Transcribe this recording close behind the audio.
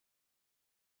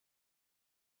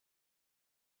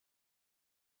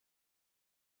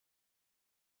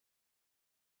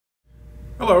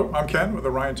Hello, I'm Ken with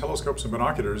Orion Telescopes and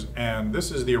Binoculars, and this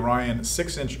is the Orion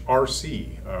 6-inch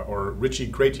RC, or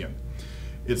Ritchey-Chretien.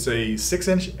 It's a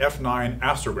 6-inch f9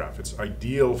 astrograph. It's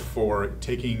ideal for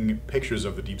taking pictures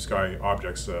of the deep sky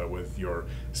objects with your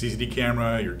CCD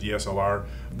camera, your DSLR.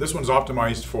 This one's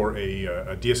optimized for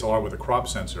a DSLR with a crop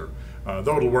sensor,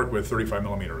 though it'll work with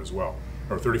 35mm as well,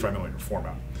 or 35mm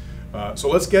format. So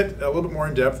let's get a little bit more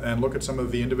in depth and look at some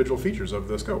of the individual features of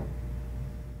the scope.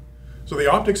 So the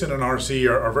optics in an RC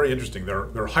are very interesting.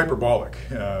 They're hyperbolic.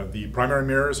 The primary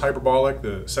mirror is hyperbolic,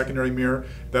 the secondary mirror,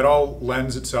 that all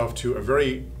lends itself to a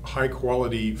very high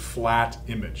quality flat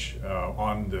image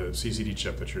on the CCD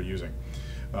chip that you're using.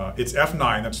 It's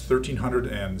f9, that's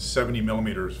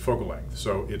 1370mm focal length.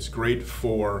 So it's great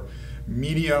for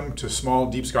medium to small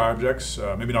deep sky objects,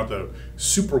 maybe not the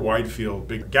super wide field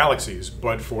big galaxies,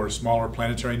 but for smaller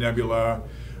planetary nebula,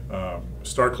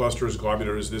 star clusters,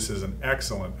 globulars. This is an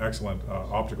excellent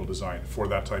optical design for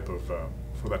that type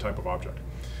of object.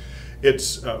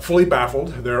 It's fully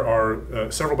baffled. There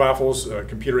are several baffles,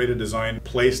 computer-aided design,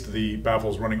 placed the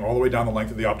baffles running all the way down the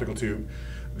length of the optical tube.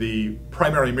 The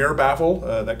primary mirror baffle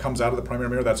that comes out of the primary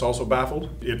mirror, that's also baffled.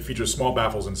 It features small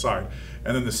baffles inside.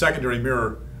 And then the secondary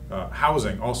mirror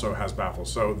housing also has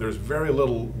baffles, so there's very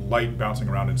little light bouncing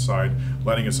around inside,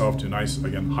 lending itself to nice,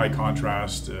 again, high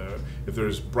contrast. If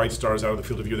there's bright stars out of the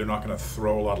field of view, they're not going to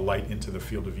throw a lot of light into the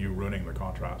field of view, ruining the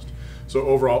contrast. So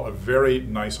overall, a very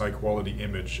nice, high-quality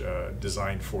image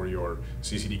designed for your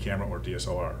CCD camera or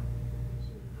DSLR.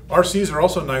 RCs are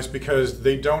also nice because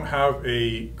they don't have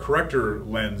a corrector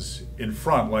lens in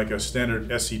front like a standard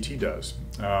SCT does.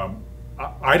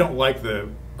 I don't like the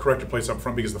corrector plates up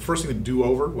front because the first thing to do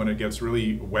over when it gets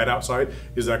really wet outside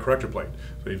is that corrector plate.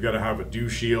 So you've got to have a dew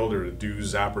shield or a dew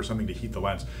zap or something to heat the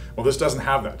lens. Well, this doesn't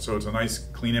have that, so it's a nice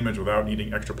clean image without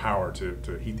needing extra power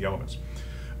to heat the elements.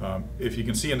 If you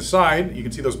can see inside, you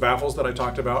can see those baffles that I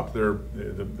talked about.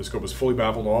 The scope is fully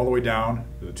baffled all the way down,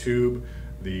 the tube,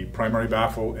 the primary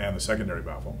baffle, and the secondary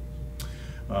baffle.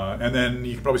 And then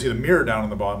you can probably see the mirror down on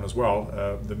the bottom as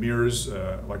well. The mirrors,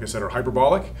 like I said, are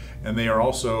hyperbolic, and they are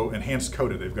also enhanced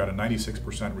coated. They've got a 96%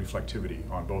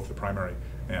 reflectivity on both the primary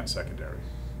and secondary.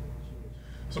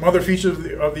 Some other features of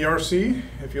the RC,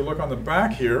 if you look on the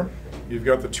back here, you've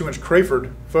got the 2-inch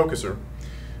Crayford focuser.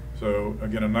 So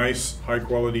again, a nice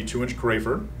high-quality 2-inch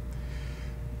Crayford.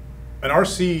 An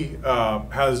RC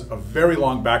has a very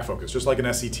long back focus, just like an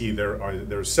SCT.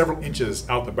 There's several inches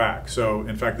out the back. So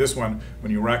in fact, this one,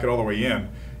 when you rack it all the way in,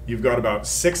 you've got about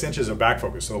 6 inches of back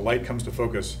focus. So the light comes to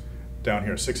focus down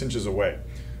here, 6 inches away.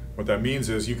 What that means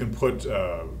is you can put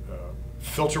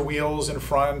filter wheels in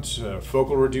front,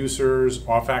 focal reducers,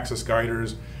 off-axis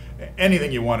guiders,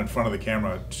 anything you want in front of the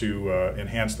camera to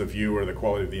enhance the view or the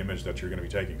quality of the image that you're going to be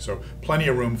taking. So plenty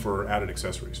of room for added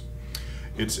accessories.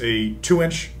 It's a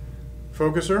 2-inch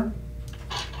focuser,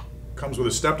 comes with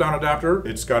a step-down adapter.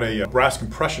 It's got a brass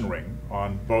compression ring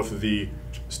on both the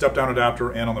step-down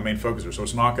adapter and on the main focuser, so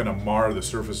it's not going to mar the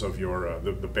surface of your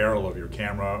the barrel of your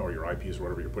camera or your eyepiece or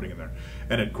whatever you're putting in there.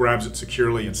 And it grabs it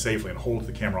securely and safely and holds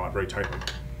the camera on very tightly.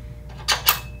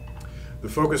 The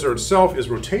focuser itself is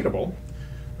rotatable.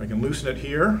 I can loosen it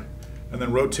here and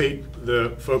then rotate the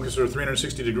focuser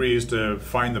 360 degrees to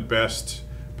find the best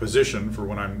position for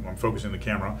when I'm focusing the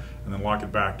camera, and then lock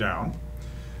it back down.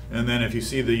 And then if you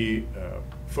see the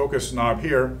focus knob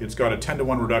here, it's got a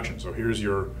 10-to-1 reduction. So here's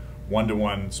your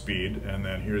 1-to-1 speed, and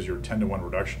then here's your 10-to-1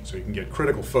 reduction. So you can get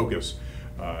critical focus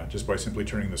just by simply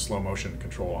turning the slow motion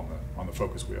control on the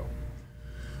focus wheel.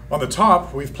 On the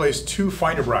top, we've placed 2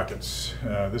 finder brackets.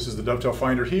 This is the dovetail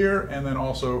finder here, and then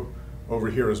also over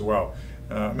here as well.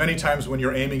 Many times when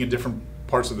you're aiming in different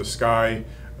parts of the sky,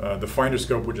 the finder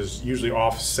scope, which is usually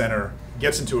off-center,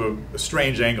 gets into a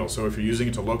strange angle. So if you're using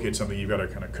it to locate something, you've got to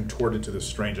kind of contort it to this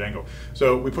strange angle.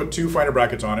 So we put 2 finder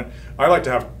brackets on it. I like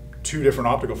to have 2 different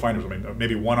optical finders. I mean,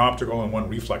 maybe 1 optical and 1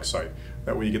 reflex sight.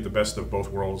 That way you get the best of both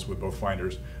worlds with both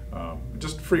finders.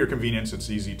 Just for your convenience, it's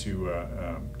easy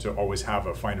to always have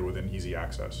a finder within easy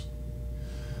access.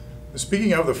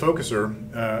 Speaking of the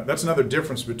focuser, that's another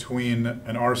difference between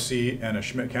an RC and a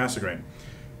Schmidt-Cassegrain.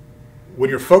 When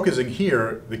you're focusing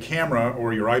here, the camera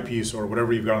or your eyepiece or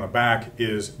whatever you've got on the back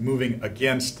is moving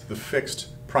against the fixed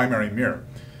primary mirror.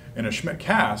 In a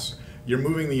Schmidt-Cass, you're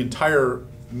moving the entire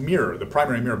mirror, the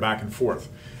primary mirror, back and forth.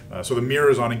 So the mirror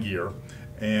is on a gear,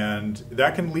 and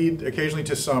that can lead occasionally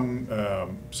to some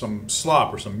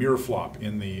slop or some mirror flop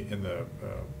in the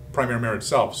primary mirror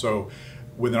itself. So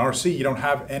with an RC, you don't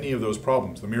have any of those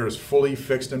problems. The mirror is fully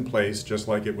fixed in place, just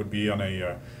like it would be on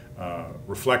a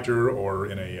reflector or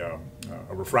in a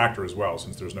refractor as well,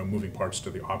 since there's no moving parts to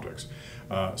the optics.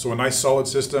 So a nice solid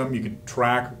system. You can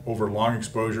track over long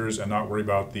exposures and not worry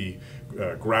about the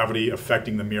gravity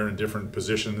affecting the mirror in different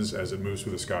positions as it moves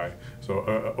through the sky.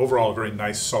 So overall, a very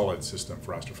nice solid system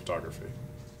for astrophotography.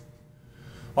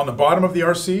 On the bottom of the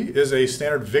RC is a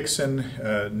standard Vixen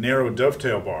narrow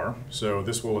dovetail bar. So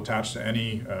this will attach to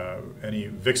any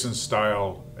Vixen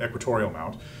style equatorial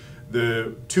mount.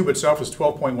 The tube itself is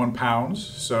 12.1 pounds,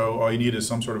 so all you need is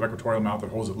some sort of equatorial mount that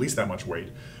holds at least that much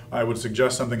weight. I would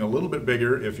suggest something a little bit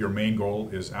bigger if your main goal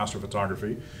is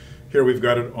astrophotography. Here we've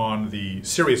got it on the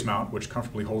Sirius mount, which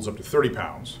comfortably holds up to 30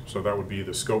 pounds. So that would be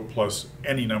the scope plus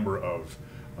any number of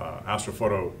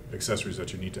astrophoto accessories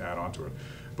that you need to add onto it.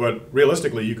 But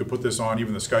realistically, you could put this on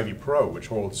even the Skyview Pro, which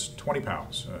holds 20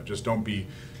 pounds. Just don't be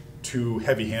too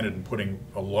heavy-handed in putting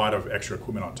a lot of extra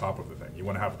equipment on top of the thing. You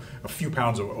want to have a few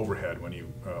pounds of overhead when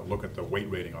you look at the weight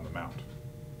rating on the mount.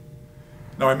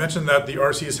 Now, I mentioned that the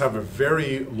RCs have a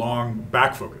very long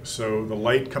back focus, so the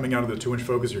light coming out of the 2-inch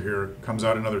focuser here comes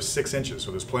out another 6 inches,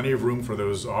 so there's plenty of room for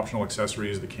those optional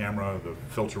accessories, the camera, the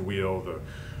filter wheel, the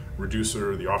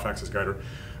reducer, the off-axis guider.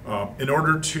 In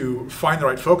order to find the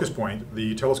right focus point,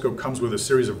 the telescope comes with a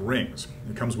series of rings.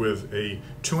 It comes with a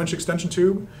 2-inch extension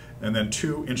tube and then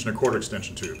 2 1.25-inch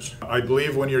extension tubes. I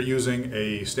believe when you're using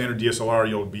a standard DSLR,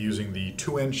 you'll be using the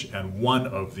 2-inch and one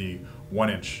of the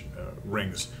 1-inch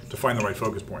rings to find the right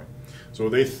focus point. So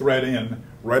they thread in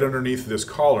right underneath this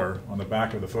collar on the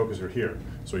back of the focuser here.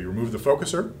 So you remove the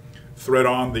focuser, thread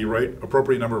on the right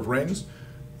appropriate number of rings,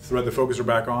 thread the focuser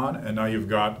back on, and now you've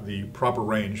got the proper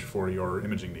range for your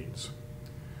imaging needs.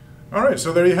 All right,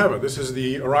 so there you have it. This is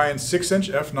the Orion 6-inch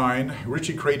f9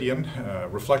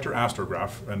 Ritchey-Chretien reflector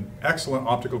astrograph, an excellent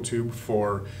optical tube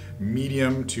for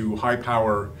medium to high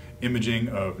power imaging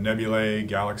of nebulae,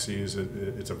 galaxies.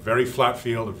 It's a very flat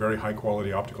field, a very high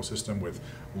quality optical system with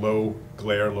low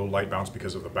glare, low light bounce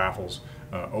because of the baffles.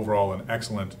 Overall, an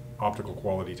excellent optical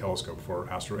quality telescope for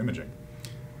astro imaging.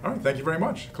 All right, thank you very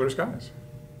much. Clear skies.